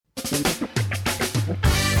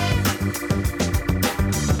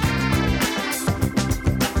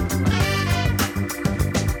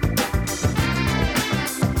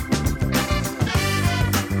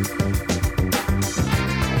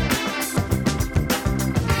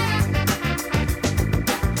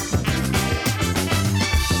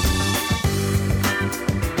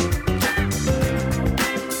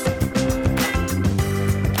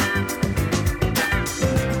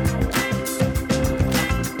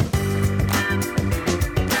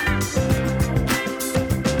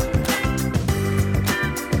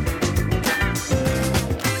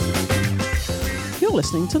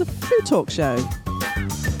listening to the Food Talk Show.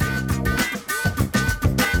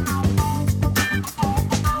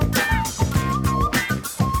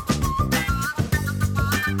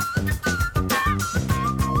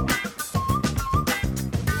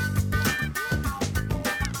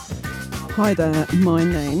 Hi there, my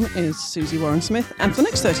name is Susie Warren-Smith, and for the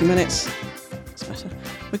next 30 minutes, it's better,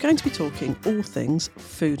 we're going to be talking all things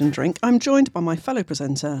food and drink. I'm joined by my fellow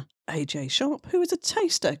presenter, AJ Sharp, who is a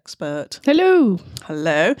taste expert. Hello.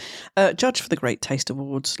 Hello. Judge for the Great Taste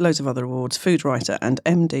Awards, loads of other awards, food writer and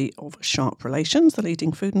MD of Sharp Relations, the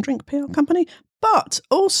leading food and drink PR company. But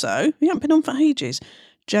also, we haven't been on for ages,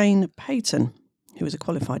 Jane Peyton, who is a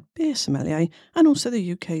qualified beer sommelier and also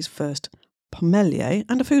the UK's first pommelier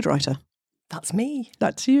and a food writer. That's me.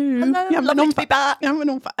 That's you. Hello, lovely to be back. You haven't been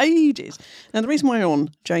on for ages. Now, the reason why you're on,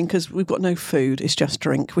 Jane, because we've got no food, it's just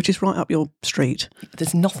drink, which is right up your street.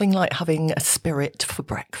 There's nothing like having a spirit for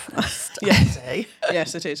breakfast, Yes. I'd say.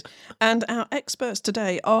 Yes, it is. And our experts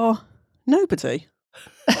today are nobody.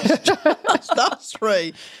 That's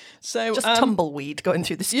three. So, Just tumbleweed going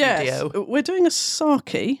through the studio. yes, we're doing a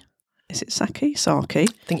sake. Is it sake? Sake. I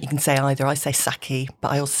think you can say either. I say sake,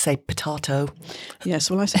 but I also say potato.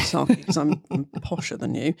 Yes, well, I say sake because I'm posher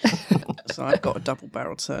than you. So I've got a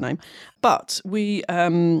double-barreled surname. But we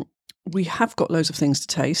have got loads of things to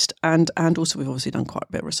taste, and also we've obviously done quite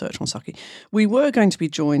a bit of research on sake. We were going to be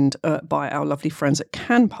joined by our lovely friends at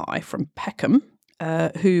Can Pie from Peckham,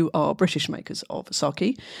 who are British makers of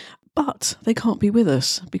sake, but they can't be with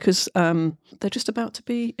us because they're just about to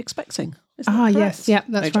be expecting. Yes. Yeah,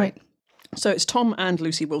 that's AJ? right. So it's Tom and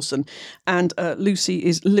Lucy Wilson, and Lucy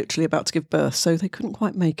is literally about to give birth, so they couldn't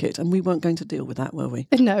quite make it, and we weren't going to deal with that, were we?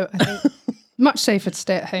 No, I think much safer to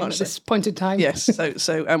stay at home at this point in time. Yes,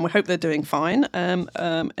 so we hope they're doing fine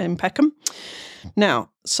in Peckham.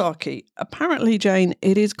 Now, sake. Apparently, Jane,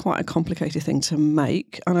 it is quite a complicated thing to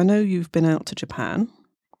make, and I know you've been out to Japan.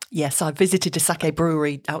 Yes, I visited a sake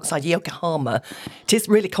brewery outside Yokohama. It is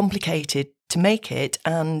really complicated to make it,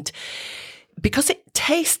 and because it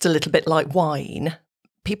tastes a little bit like wine,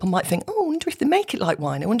 people might think, oh, I wonder if they make it like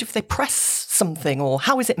wine. I wonder if they press something or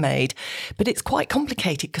how is it made? But it's quite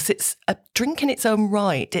complicated because it's a drink in its own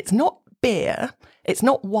right. It's not beer, it's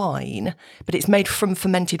not wine, but it's made from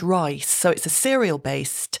fermented rice. So it's a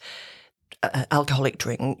cereal-based alcoholic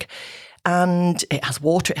drink. And it has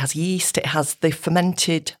water, it has yeast, it has the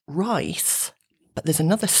fermented rice. But there's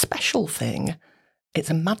another special thing. It's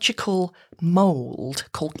a magical mould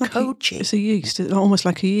called koji. It's a yeast. It's almost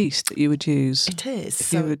like a yeast that you would use. It is.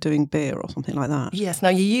 If you were doing beer or something like that. Yes. Now,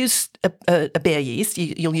 you use a beer yeast.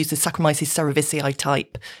 You'll use the Saccharomyces cerevisiae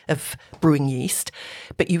type of brewing yeast.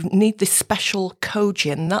 But you need this special koji,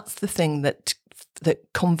 and that's the thing that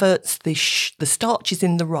converts the starches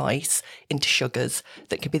in the rice into sugars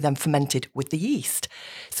that can be then fermented with the yeast.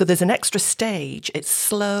 So there's an extra stage. It's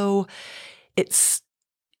slow.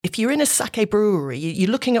 If you're in a sake brewery, you're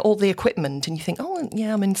looking at all the equipment and you think, oh,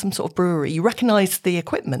 yeah, I'm in some sort of brewery. You recognise the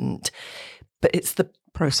equipment, but it's the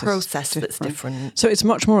process that's different. So it's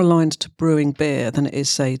much more aligned to brewing beer than it is,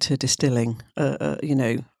 say, to distilling,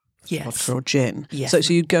 Yes. vodka or gin. Yes.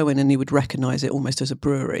 So you'd go in and you would recognise it almost as a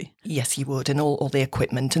brewery. Yes, you would, and all the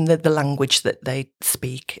equipment and the language that they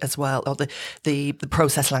speak as well, or the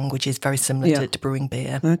process language is very similar to brewing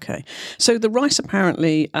beer. Okay, so the rice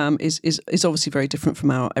apparently is obviously very different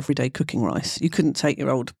from our everyday cooking rice. You couldn't take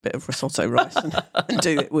your old bit of risotto rice and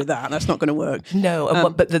do it with that. That's not going to work.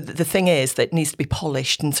 No, but the thing is that it needs to be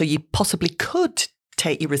polished, and so you possibly could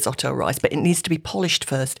take your risotto rice, but it needs to be polished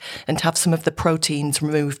first and to have some of the proteins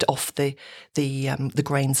removed off the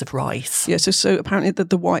grains of rice. Yeah, so apparently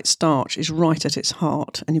the white starch is right at its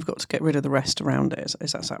heart, and you've got to get rid of the rest around it.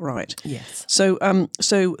 Is that right? Yes. So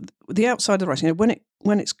the outside of the rice,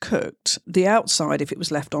 when it's cooked, the outside, if it was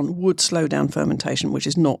left on, would slow down fermentation, which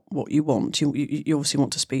is not what you want. You obviously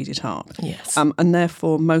want to speed it up. Yes. And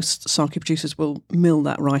therefore, most sake producers will mill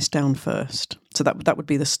that rice down first. So that would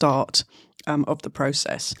be the start of the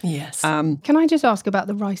process. Yes. Can I just ask about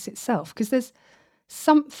the rice itself? Because there's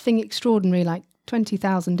something extraordinary, like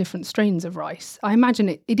 20,000 different strains of rice. I imagine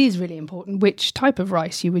it is really important which type of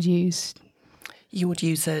rice you would use. You would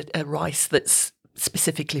use a rice that's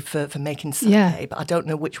specifically for making sake, but I don't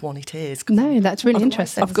know which one it is. No, that's really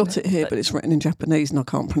interesting. I've got it here, but it's written in Japanese and I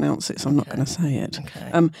can't pronounce it, so I'm not going to say it.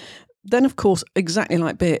 Okay. Then, of course, exactly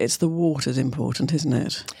like beer, it's the water's important, isn't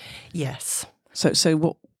it? Yes.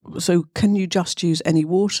 So can you just use any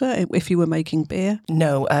water if you were making beer?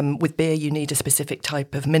 No, with beer you need a specific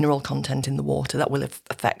type of mineral content in the water that will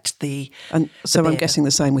affect the. And so the I'm beer. guessing the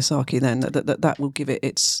same with sake then, that will give it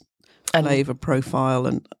its flavour profile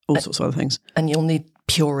and all sorts of other things. And you'll need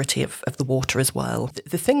purity of the water as well.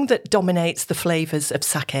 The thing that dominates the flavours of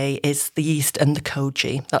sake is the yeast and the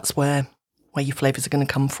koji. That's where your flavours are going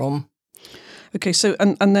to come from. Okay, so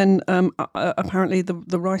and then apparently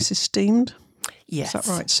the rice is steamed. Yes, is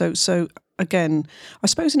that right? So again, I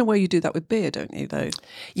suppose in a way you do that with beer, don't you? Though.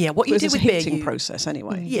 Yeah, what you do with beer, heating process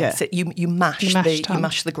anyway. Yes, yeah. you mash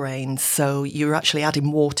the grains, so you're actually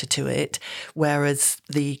adding water to it, whereas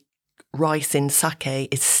the rice in sake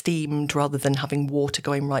is steamed rather than having water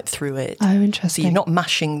going right through it. Oh, interesting. So you're not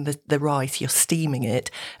mashing the rice, you're steaming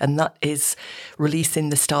it, and that is releasing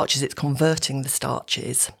the starches. It's converting the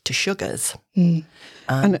starches to sugars. Mm.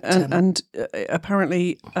 And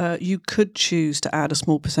apparently you could choose to add a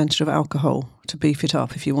small percentage of alcohol to beef it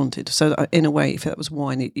up if you wanted. So that in a way, if that was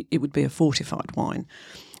wine, it would be a fortified wine.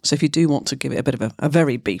 So if you do want to give it a bit of a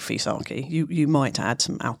very beefy sake, you might add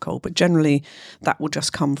some alcohol, but generally that will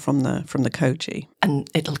just come from the koji. And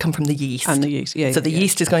it'll come from the yeast. And the yeast, yeah. So the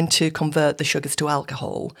yeast is going to convert the sugars to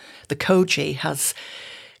alcohol. The koji has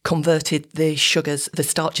converted the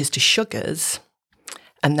starches to sugars,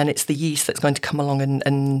 and then it's the yeast that's going to come along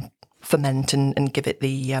and ferment and give it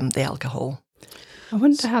the alcohol. I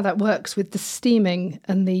wonder how that works with the steaming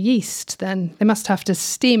and the yeast then. They must have to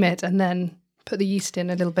steam it and then put the yeast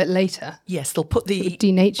in a little bit later. Yes, they'll put the...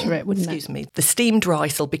 denature it, wouldn't Excuse me. The steamed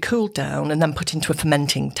rice will be cooled down and then put into a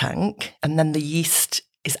fermenting tank, and then the yeast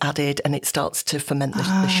is added and it starts to ferment the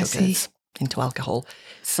sugars into alcohol.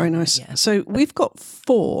 Very nice. Yeah. So we've got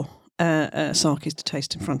 4 sakes to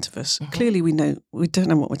taste in front of us. Mm-hmm. Clearly we don't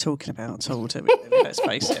know what we're talking about at all, do we? Let's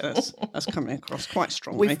face it, that's coming across quite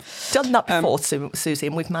strongly. We've done that before, Susie,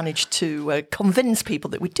 and we've managed to convince people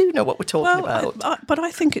that we do know what we're talking about. But I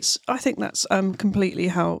think that's completely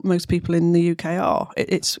how most people in the UK are.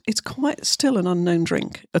 It's quite still an unknown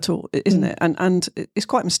drink at all, isn't it? And it's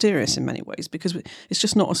quite mysterious in many ways because it's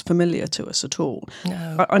just not as familiar to us at all.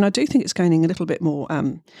 No. And I do think it's gaining a little bit more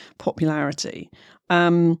popularity.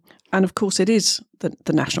 And of course, it is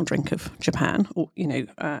the national drink of Japan, or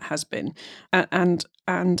has been.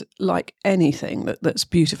 And like anything that's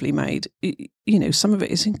beautifully made, some of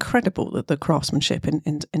it is incredible. The craftsmanship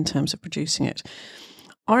in terms of producing it.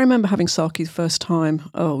 I remember having sake the first time,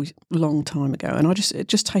 a long time ago, and it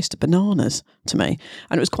just tasted bananas to me,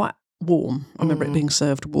 and it was quite warm. I remember it being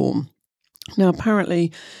served warm. Now,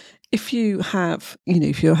 apparently, if you have,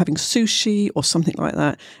 if you're having sushi or something like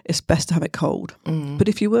that, it's best to have it cold. Mm. But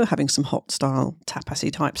if you were having some hot style tapasy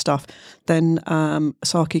type stuff, then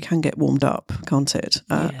sake can get warmed up, can't it?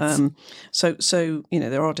 Yes. So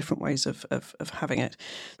there are different ways of having it.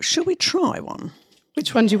 Shall we try one?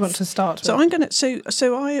 Which one do you want to start with? So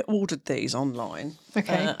so I ordered these online.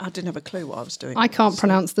 Okay. I didn't have a clue what I was doing. I can't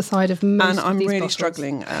pronounce the side of most and I'm of these really bottles.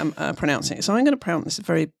 struggling pronouncing it. So I'm going to pronounce it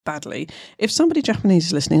very badly. If somebody Japanese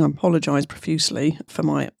is listening, I apologise profusely for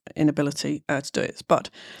my inability to do it. But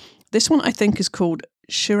this one I think is called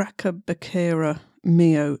Shirakabakera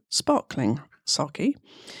Mio Sparkling Sake.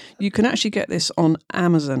 You can actually get this on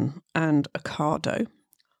Amazon and Ocado.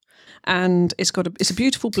 And it's a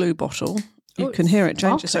beautiful blue bottle. You can hear it.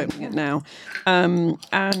 Jane's just opening it now.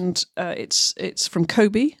 It's from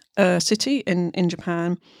Kobe City in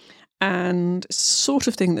Japan. And it's the sort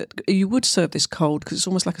of thing that you would serve this cold because it's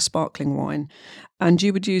almost like a sparkling wine. And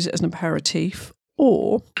you would use it as an aperitif.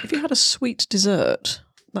 Or if you had a sweet dessert,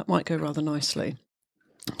 that might go rather nicely.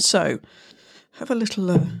 So have a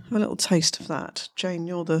little taste of that. Jane,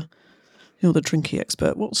 you're the drinky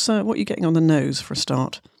expert. What are you getting on the nose for a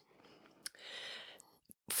start?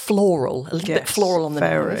 Floral, a little bit floral on the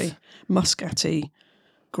nose. Very muscatty,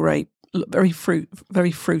 grape, very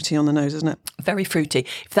fruity on the nose, isn't it? Very fruity.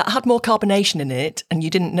 If that had more carbonation in it and you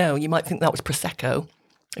didn't know, you might think that was Prosecco.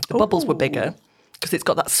 If the bubbles were bigger, because it's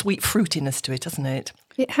got that sweet fruitiness to it, hasn't it?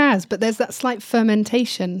 It has, but there's that slight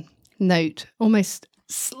fermentation note, almost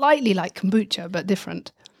slightly like kombucha, but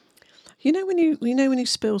different. When you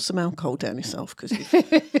spill some alcohol down yourself because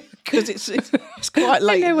it's quite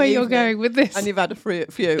late. I know where you're going with this. And you've had a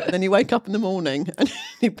few, and then you wake up in the morning and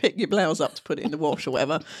you pick your blouse up to put it in the wash or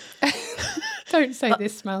whatever. Don't say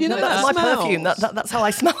this smells. That's my perfume. That's how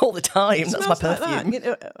I smell all the time. That's my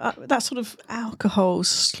perfume. Like that sort of alcohol,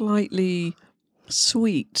 slightly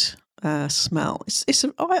sweet smell. It's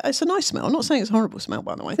a nice smell. I'm not saying it's a horrible smell,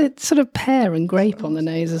 by the way. It's sort of pear and grape on the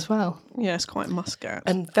nose as well. Yeah, it's quite muscat.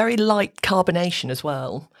 And very light carbonation as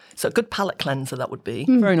well. So a good palate cleanser that would be.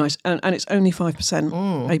 Very nice. And it's only 5%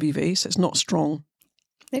 ABV, so it's not strong.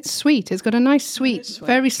 It's sweet. It's got a nice sweet,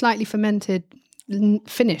 very slightly fermented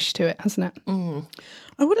finish to it, hasn't it? Mm.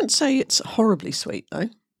 I wouldn't say it's horribly sweet, though.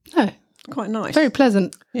 No. Quite nice. Very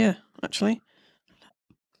pleasant. Yeah, actually.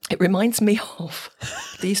 It reminds me of,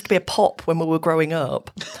 there used to be a pop when we were growing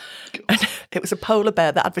up. And it was a polar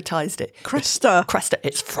bear that advertised it. Cresta. Cresta,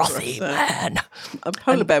 it's frothy, man. A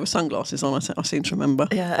polar bear with sunglasses on, I seem to remember.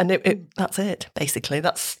 Yeah, and that's it, basically.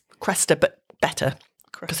 That's Cresta, but better,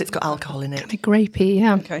 because it's got alcohol in it. Kind of grapey,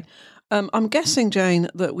 yeah. Okay. I'm guessing, Jane,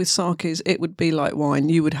 that with sakes, it would be like wine.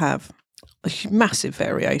 You would have a massive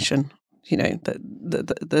variation. You know,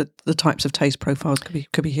 the types of taste profiles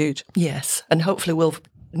could be huge. Yes, and hopefully we'll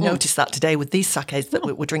notice that today with these sakes that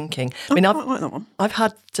we're drinking. I mean, I quite like that one. I've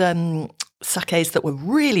had sakes that were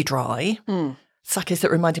really dry, sakes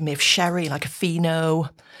that reminded me of sherry, like a fino.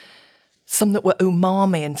 Some that were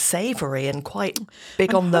umami and savoury and quite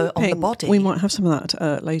big on the body. We might have some of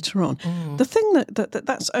that later on. The thing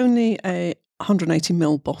that's only a 180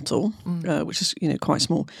 ml bottle, which is quite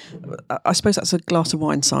small. I suppose that's a glass of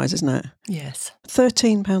wine size, isn't it? Yes.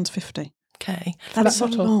 £13.50. Okay, That's a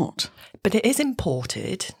lot. But it is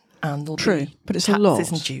imported, and there'll True, be but it's a lot.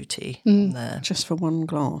 taxes and duty on there. Just for one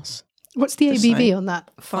glass. What's the Just ABV saying. on that?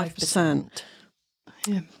 5%.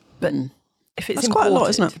 Yeah. But if it's That's imported, quite a lot,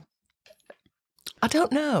 isn't it? I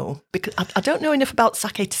don't know, because I don't know enough about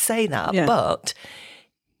sake to say that, Yeah. but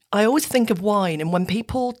I always think of wine, and when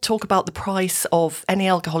people talk about the price of any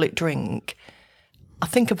alcoholic drink, I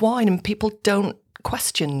think of wine, and people don't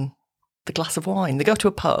question the glass of wine. They go to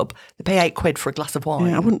a pub, they pay £8 for a glass of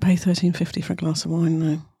wine. Yeah, I wouldn't pay £13.50 for a glass of wine,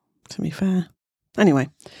 though, to be fair. Anyway,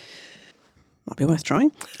 might be worth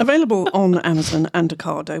trying. Available on Amazon and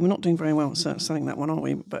Ocado. We're not doing very well at selling that one, are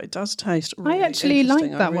we? But it does taste really I actually like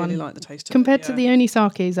interesting. that I really one. like the taste of Compared it. to Yeah. the only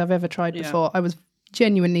sakes I've ever tried Yeah. before, I was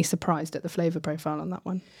genuinely surprised at the flavour profile on that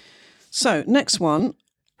one. So, next one,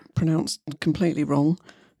 pronounced completely wrong,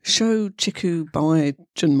 Sho Chiku Bai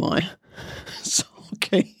Junmai.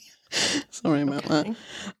 Sake. Sorry about that.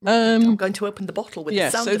 I'm going to open the bottle with the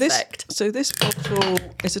sound effect. So this bottle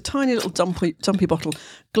is a tiny little dumpy bottle,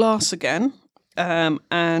 glass again,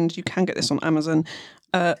 and you can get this on Amazon.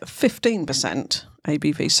 15%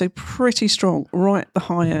 ABV, so pretty strong, right at the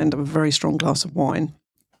high end of a very strong glass of wine.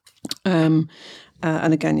 And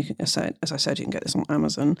again, you can, as I said, you can get this on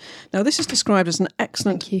Amazon. Now, this is described as an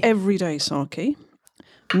excellent everyday sake,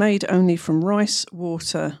 made only from rice,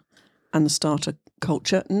 water, and the starter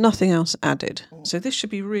culture, nothing else added. So this should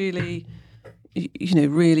be really,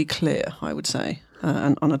 really clear, I would say,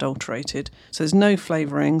 and unadulterated. So there's no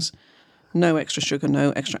flavourings, no extra sugar,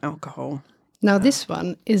 no extra alcohol. Now, this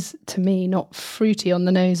one is, to me, not fruity on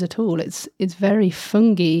the nose at all. It's very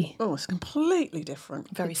fungy, Oh, it's completely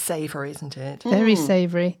different. Very savoury, isn't it? very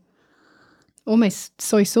savoury, almost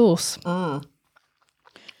soy sauce.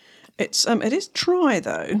 It is dry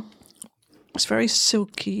though. It's very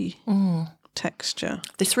silky texture.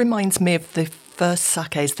 This reminds me of the first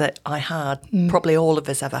sakes that I had, probably all of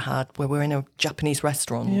us ever had, where we're in a Japanese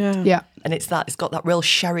restaurant. Yeah. Yeah, And it's got that real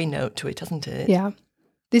sherry note to it, hasn't it? yeah.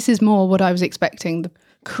 This is more what I was expecting.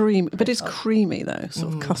 Cream, but it's creamy though,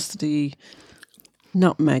 sort of custardy,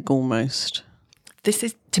 nutmeg almost.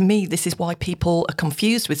 To me, this is why people are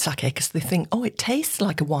confused with sake, because they think, oh, it tastes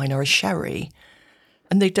like a wine or a sherry,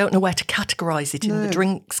 and they don't know where to categorise it in the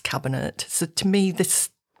drinks cabinet. So to me, this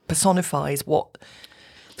personifies what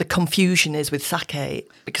the confusion is with sake,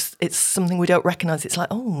 because it's something we don't recognise. It's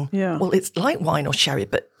like, well, it's like wine or sherry,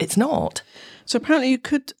 but it's not. So apparently you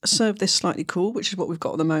could serve this slightly cool, which is what we've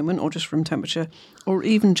got at the moment, or just room temperature, or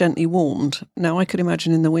even gently warmed. Now, I could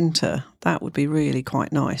imagine in the winter that would be really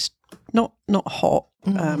quite nice. Not hot,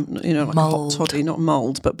 like a hot toddy, not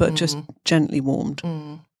mulled, but just gently warmed.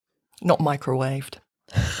 Not microwaved.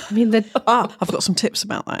 I mean, I've got some tips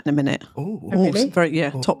about that in a minute. Ooh.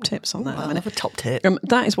 really? Top tips on that in a I minute. love a top tip.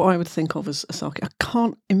 That is what I would think of as a sake. I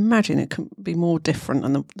can't imagine it can be more different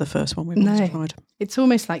than the first one we've just tried. It's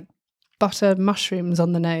almost like butter mushrooms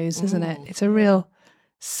on the nose, isn't it? It's a real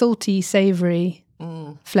salty, savoury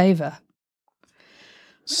flavour.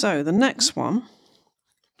 So the next one.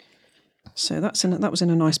 So that was in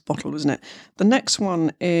a nice bottle, wasn't it? The next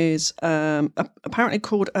one is apparently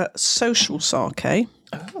called a social sake.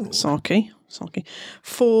 Sake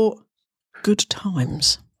for good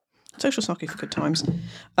times. Social sake for good times.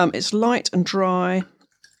 It's light and dry,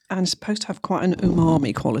 and it's supposed to have quite an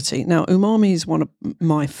umami quality. Now, umami is one of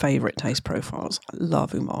my favourite taste profiles. I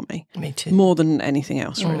love umami. Me too. More than anything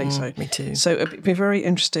else, really. Me too. So I'd be very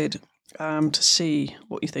interested to see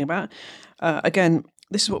what you think about it. Again,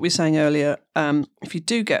 this is what we were saying earlier. If you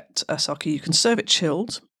do get a sake, you can serve it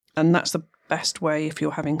chilled, and that's the best way if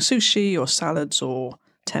you're having sushi or salads or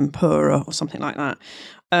tempura or something like that.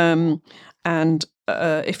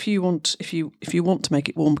 If you want to make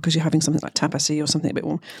it warm because you're having something like tapasy or something a bit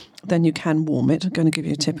warm, then you can warm it. I'm going to give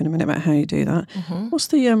you a tip in a minute about how you do that. What's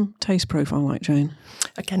the taste profile like, Jane?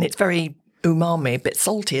 Again, it's very umami, a bit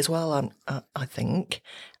salty as well, I think.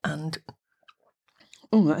 And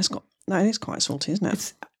that is quite salty, isn't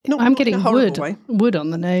it? I'm getting in a horrible way. wood on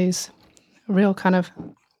the nose. A real kind of...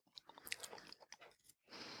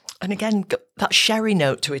 And again, got that sherry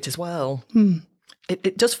note to it as well.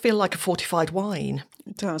 It does feel like a fortified wine.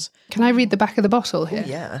 It does. Can I read the back of the bottle here?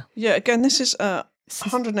 Yeah. Yeah, again, this is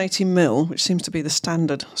 180ml, which seems to be the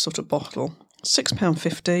standard sort of bottle.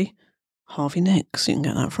 £6.50. Harvey Nicks, you can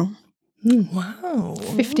get that from. Wow.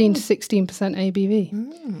 15 to 16%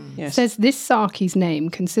 ABV. Yes. It says this sake's name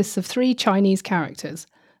consists of 3 Chinese characters,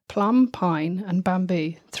 plum, pine and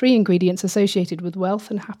bamboo, 3 ingredients associated with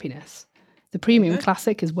wealth and happiness. The premium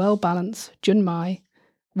classic is well-balanced, junmai,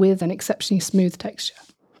 with an exceptionally smooth texture.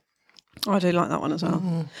 I do like that one as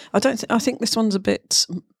well. I think this one's a bit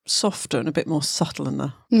softer and a bit more subtle than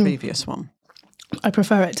the previous one. I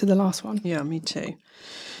prefer it to the last one. Yeah, me too.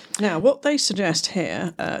 Now, what they suggest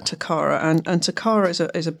here, Takara, and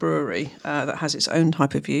Takara is a brewery that has its own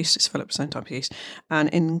type of yeast. It's developed its own type of yeast, and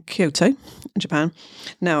in Kyoto, in Japan.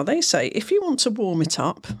 Now, they say if you want to warm it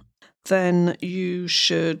up, then you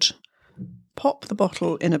should pop the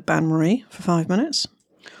bottle in a bain-marie for 5 minutes,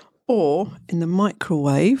 or in the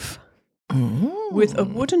microwave with a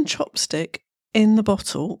wooden chopstick in the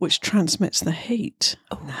bottle, which transmits the heat.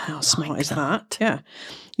 How smart is that? Yeah.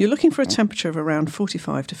 You're looking for a temperature of around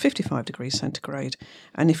 45 to 55 degrees centigrade.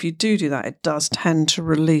 And if you do that, it does tend to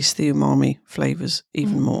release the umami flavours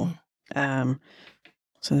even more.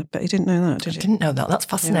 So I bet you didn't know that, did you? I didn't know that. That's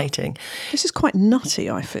fascinating. Yeah. This is quite nutty,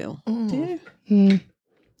 I feel. Do you?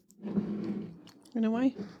 In a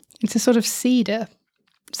way? It's a sort of cedar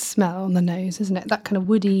smell on the nose, isn't it? That kind of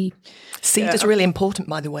woody... Cedar's really important,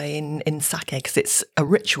 by the way, in sake, because it's a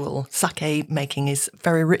ritual. Sake making is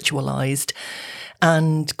very ritualised,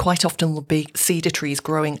 and quite often there'll be cedar trees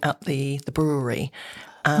growing at the brewery,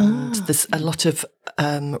 and there's a lot of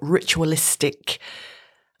ritualistic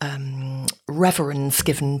reverence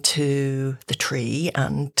given to the tree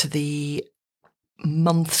and to the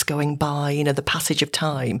months going by, the passage of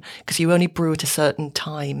time, because you only brew at a certain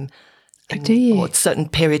time or a certain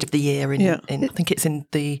period of the year. I think it's in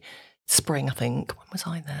the spring, I think. When was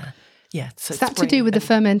I there? Yeah. So is that to do with the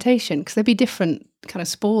fermentation? Because there'd be different kind of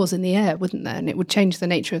spores in the air, wouldn't there? And it would change the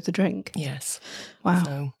nature of the drink. Yes. Wow.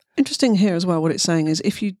 So, interesting here as well, what it's saying is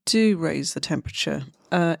if you do raise the temperature,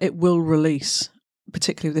 it will release,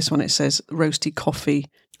 particularly this one, it says roasty coffee,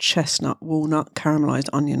 chestnut, walnut, caramelised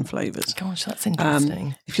onion flavours. Gosh, that's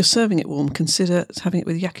interesting. If you're serving it warm, consider having it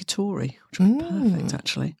with yakitori, which would be perfect,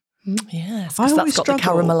 actually. Yes, because that's got the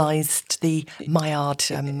caramelised, the Maillard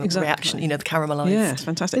reaction, the caramelised. Yeah, it's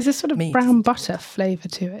fantastic. There's a sort of brown butter flavour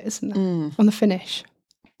to it, isn't there, on the finish?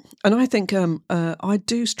 And I think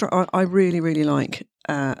I really, really like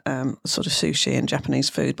sort of sushi and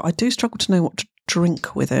Japanese food, but I do struggle to know what to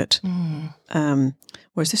drink with it.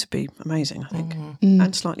 Whereas this would be amazing, I think.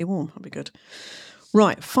 And slightly warm, that'd be good.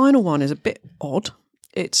 Right, final one is a bit odd.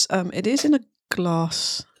 It is in a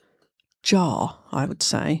glass jar, I would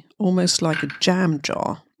say, almost like a jam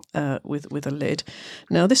jar with a lid.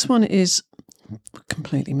 Now this one is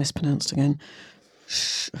completely mispronounced again.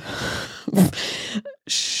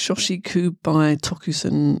 Shoshiku by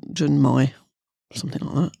Tokusen Junmai, something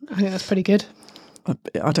like that. I think that's pretty good.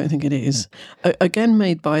 I don't think it is. Again,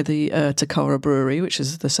 made by the Takara Brewery, which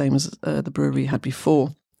is the same as the brewery we had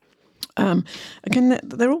before. Again,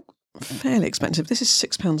 they're all fairly expensive. This is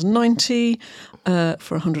 £6.90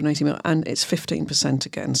 for 180ml, and it's 15%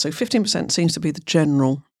 again. So 15% seems to be the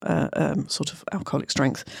general sort of alcoholic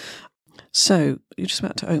strength. So you're just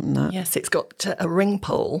about to open that. Yes, it's got a ring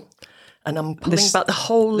pull, and I'm pulling back the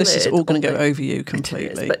whole lid. This is all going to go over you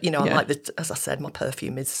completely. But, I like as I said, my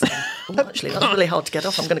perfume is... actually, that's really hard to get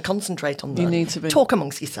off. I'm going to concentrate on that. You need to be. Talk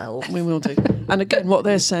amongst yourselves. We will do. And again, what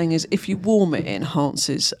they're saying is if you warm it, it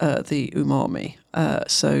enhances the umami.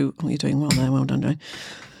 So you're doing well there. Well done, Jane.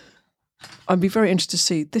 I'd be very interested to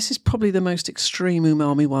see. This is probably the most extreme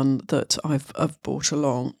umami one that I've brought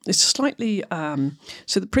along. It's slightly...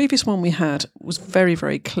 so the previous one we had was very,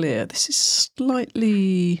 very clear. This is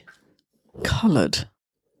slightly... coloured,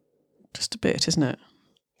 just a bit, isn't it?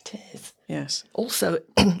 It is. Yes. Also,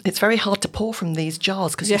 it's very hard to pour from these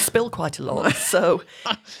jars because you spill quite a lot. So,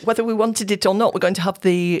 whether we wanted it or not, we're going to have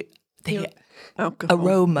the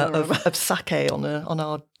aroma of sake on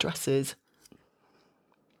our dresses.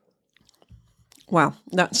 Wow,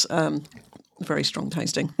 that's very strong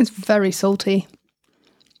tasting. It's very salty.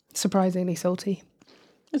 Surprisingly salty.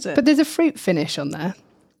 Is it? But there's a fruit finish on there.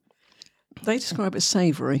 They describe it as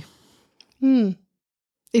savoury.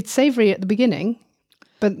 It's savoury at the beginning,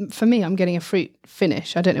 but for me, I'm getting a fruit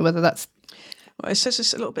finish. I don't know whether that's... Well, it says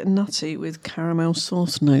it's a little bit nutty with caramel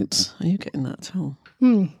sauce notes. Are you getting that at all?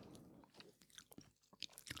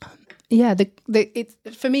 Yeah,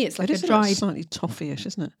 for me, it's like It is a dried... slightly toffee-ish,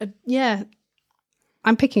 isn't it? Yeah,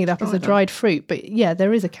 I'm picking it up as a dried fruit, but yeah,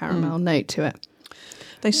 there is a caramel note to it.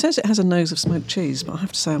 They says it has a nose of smoked cheese, but I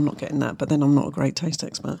have to say I'm not getting that, but then I'm not a great taste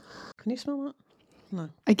expert. Can you smell that? No.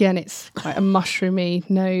 Again, it's quite a mushroomy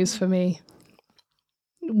nose for me.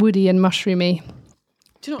 Woody and mushroomy.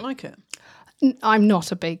 Do you not like it? I'm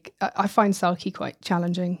not a big... I find sake quite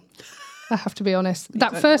challenging. I have to be honest.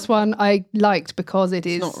 That first one I liked because it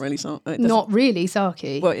is... It's not really sake. Not really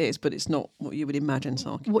sake. Well, it is, but it's not what you would imagine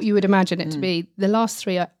sake. What you would imagine it to be. The last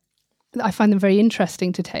three, I find them very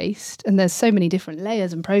interesting to taste, and there's so many different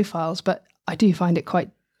layers and profiles, but I do find it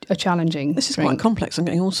quite a challenging This is drink. quite complex. I'm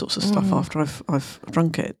getting all sorts of stuff after I've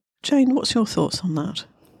drunk it. Jane, what's your thoughts on that?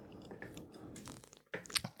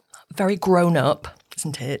 Very grown up,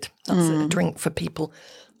 isn't it? That's a drink for people.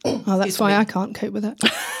 Oh, that's why I can't cope with it.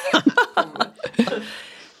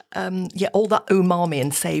 Yeah, all that umami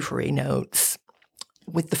and savoury notes.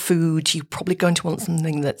 With the food, you're probably going to want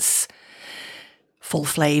something that's full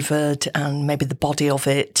flavoured and maybe the body of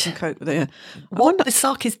it. Cope with it, yeah. What the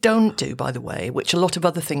sakes don't do, by the way, which a lot of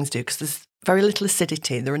other things do, because there's very little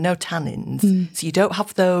acidity, there are no tannins, so you don't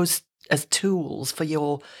have those as tools for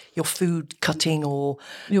your food cutting or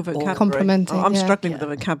Your vocabulary. Complementing, I'm yeah. struggling with the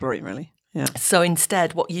vocabulary, really. Yeah. So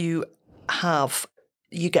instead, what you have,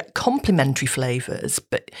 you get complementary flavours,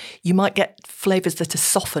 but you might get flavours that are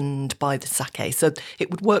softened by the sake. So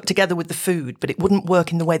it would work together with the food, but it wouldn't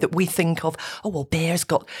work in the way that we think of, oh, well, beer's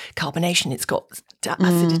got carbonation, it's got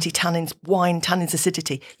acidity, tannins, wine, tannins,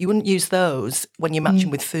 acidity. You wouldn't use those when you're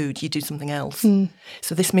matching with food. You do something else.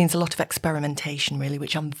 So this means a lot of experimentation, really,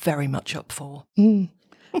 which I'm very much up for.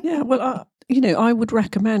 Yeah, well, I would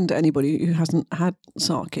recommend anybody who hasn't had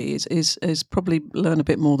sake is probably learn a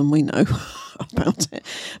bit more than we know about it.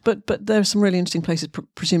 But there are some really interesting places.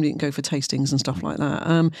 Presumably, you can go for tastings and stuff like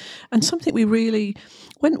that. And something we really,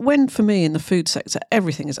 when for me in the food sector,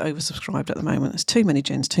 everything is oversubscribed at the moment. There's too many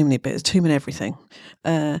gins, too many beers, too many everything.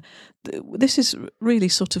 This is really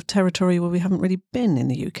sort of territory where we haven't really been in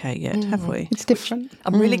the UK yet, have we? It's different.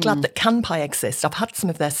 I'm really glad that Kanpai exists. I've had some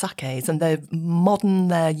of their sakes and they're modern,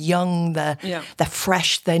 they're young, they're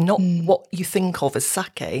fresh. They're not what you think of as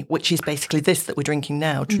sake, which is basically this that we're drinking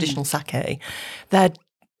now, traditional sake. They're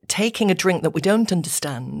taking a drink that we don't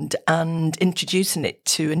understand and introducing it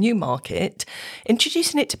to a new market,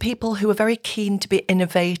 introducing it to people who are very keen to be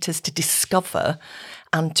innovators, to discover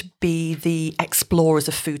and to be the explorers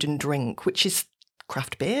of food and drink, which is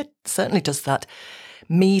craft beer, certainly does that.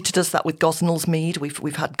 Mead does that with Gosnell's mead.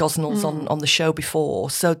 We've had Gosnell's on the show before.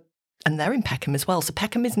 So, and they're in Peckham as well. So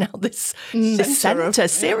Peckham is now this centre,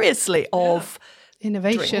 seriously, of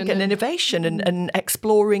Innovation. drink and innovation and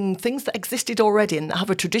exploring things that existed already and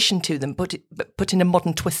have a tradition to them, but putting a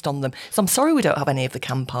modern twist on them. So I'm sorry we don't have any of the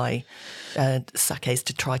Kanpai sakes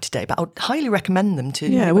to try today, but I would highly recommend them to.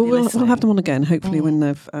 Yeah, well, we'll have them on again, hopefully when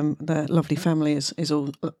their lovely family is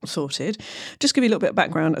all sorted. Just give you a little bit of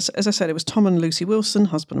background. As I said, it was Tom and Lucy Wilson,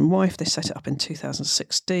 husband and wife. They set it up in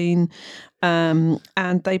 2016,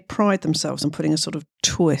 and they pride themselves on putting a sort of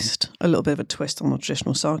twist, a little bit of a twist on the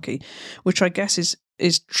traditional sake, which I guess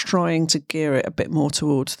is trying to gear it a bit more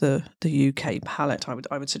towards the UK palate,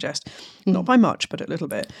 I would suggest. Not by much, but a little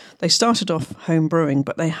bit. They started off home brewing,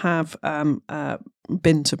 but they have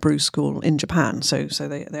been to brew school in Japan, so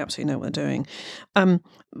they absolutely know what they're doing.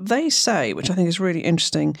 They say, which I think is really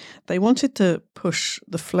interesting, they wanted to push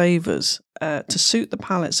the flavours to suit the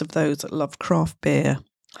palates of those that love craft beer,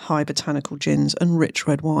 high botanical gins and rich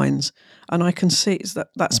red wines, and I can see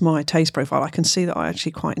that's my taste profile. I can see that I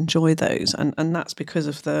actually quite enjoy those, and that's because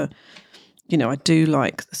of the, I do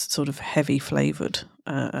like the sort of heavy flavoured.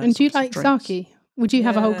 And do you like sake? Would you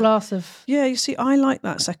have a whole glass of? Yeah, you see, I like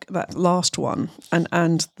that last one,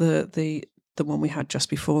 and the one we had just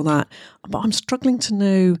before that. But I'm struggling to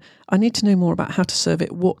know. I need to know more about how to serve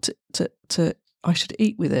it, what to I should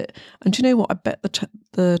eat with it. And do you know what? I bet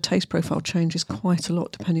the taste profile changes quite a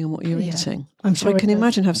lot depending on what you're eating. I'm sure I can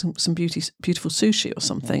imagine having some beautiful sushi or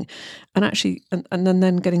something, and actually, and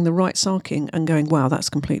then getting the right saking and going, wow, that's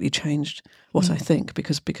completely changed what I think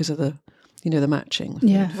because of the the matching. Food.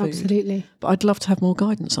 Absolutely. But I'd love to have more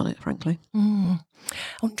guidance on it, frankly. I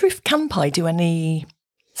wonder if Kanpai do any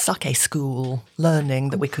sake school learning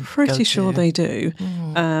that we could go Pretty to. sure they do.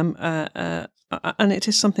 And it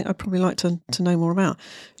is something I'd probably like to know more about.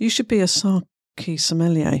 You should be a sake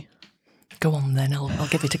sommelier. Go on then, I'll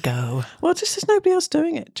give it a go. Well, just there's nobody else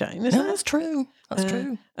doing it, Jane, isn't No, there? that's true. That's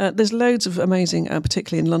true. There's loads of amazing,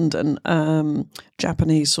 particularly in London,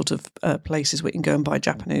 Japanese sort of places where you can go and buy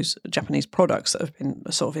Japanese products that have been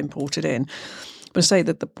sort of imported in. But I say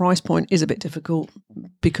that the price point is a bit difficult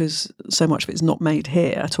because so much of it's not made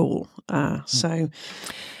here at all. So,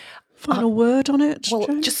 final word on it? Well,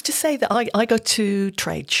 Jane? just to say that I go to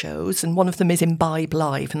trade shows, and one of them is Imbibe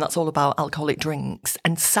Live, and that's all about alcoholic drinks.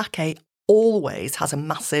 And sake always has a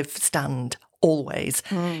massive stand, always.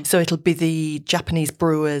 So it'll be the Japanese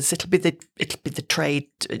brewers, it'll be the trade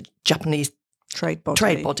Japanese trade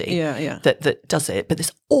body, that does it. But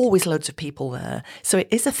there's always loads of people there, so it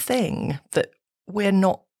is a thing that we're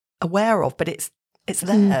not aware of, but it's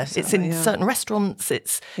there. It's in certain restaurants.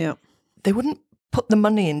 They wouldn't put the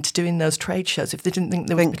money into doing those trade shows if they didn't think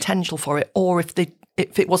there was potential for it, or if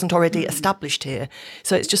it wasn't already established here.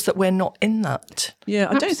 So it's just that we're not in that. Yeah,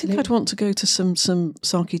 I don't think I'd want to go to some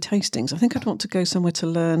sake tastings. I think I'd want to go somewhere to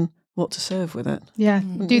learn what to serve with it. Yeah,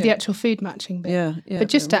 do the actual food matching bit. Yeah. But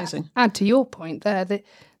just to add to your point there, the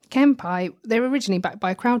Kenpai, they were originally backed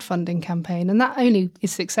by a crowdfunding campaign, and that only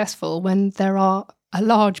is successful when there are a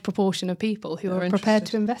large proportion of people who are prepared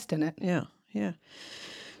to invest in it. Yeah.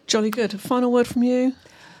 Jolly good. Final word from you?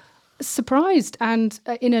 Surprised, and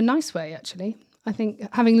in a nice way, actually. I think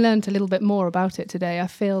having learned a little bit more about it today, I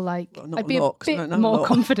feel like I'd be a bit more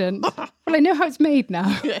confident. Well, I know how it's made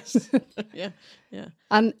now. Yes. Yeah.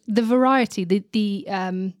 And the variety,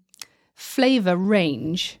 the flavour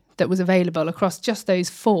range that was available across just those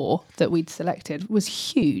 4 that we'd selected was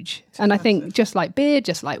huge. And I think just like beer,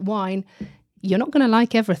 just like wine, you're not going to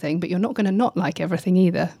like everything, but you're not going to not like everything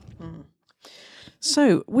either.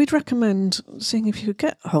 So we'd recommend seeing if you could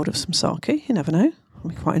get hold of some sake. You never know. It'll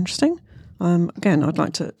be quite interesting. Again, I'd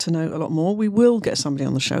like to know a lot more. We will get somebody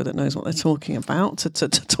on the show that knows what they're talking about to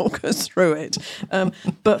talk us through it.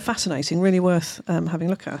 But fascinating, really worth having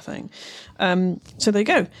a look at, I think. So there you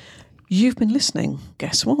go. You've been listening,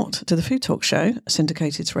 guess what, to the Food Talk Show,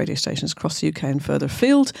 syndicated to radio stations across the UK and further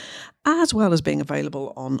afield, as well as being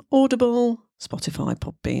available on Audible, Spotify,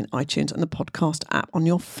 Podbean, iTunes and the podcast app on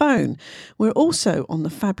your phone. We're also on the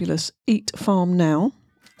fabulous Eat Farm Now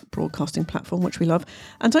broadcasting platform, which we love.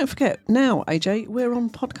 And don't forget, now, AJ, we're on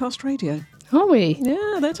podcast radio. Are we?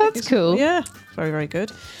 Yeah, that's cool. Yeah, very, very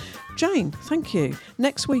good. Jane, thank you.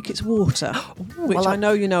 Next week it's water, which I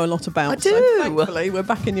know you know a lot about. I do. So thankfully, we're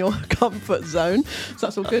back in your comfort zone, so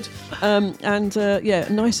that's all good.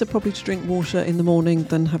 Nicer probably to drink water in the morning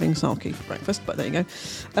than having sake for breakfast, but there you go.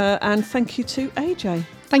 And thank you to AJ.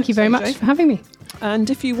 Thank you very much for having me. And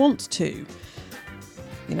if you want to,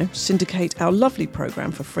 syndicate our lovely programme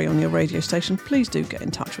for free on your radio station, please do get in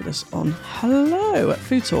touch with us on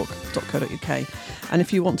hello@foodtalk.co.uk. And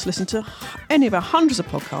if you want to listen to any of our hundreds of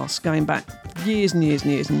podcasts going back years and years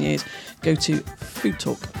and years and years, go to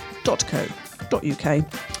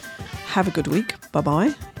foodtalk.co.uk. Have a good week.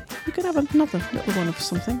 Bye-bye. You can have another little one of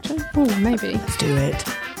something, Jane. Oh, maybe. Let's do it.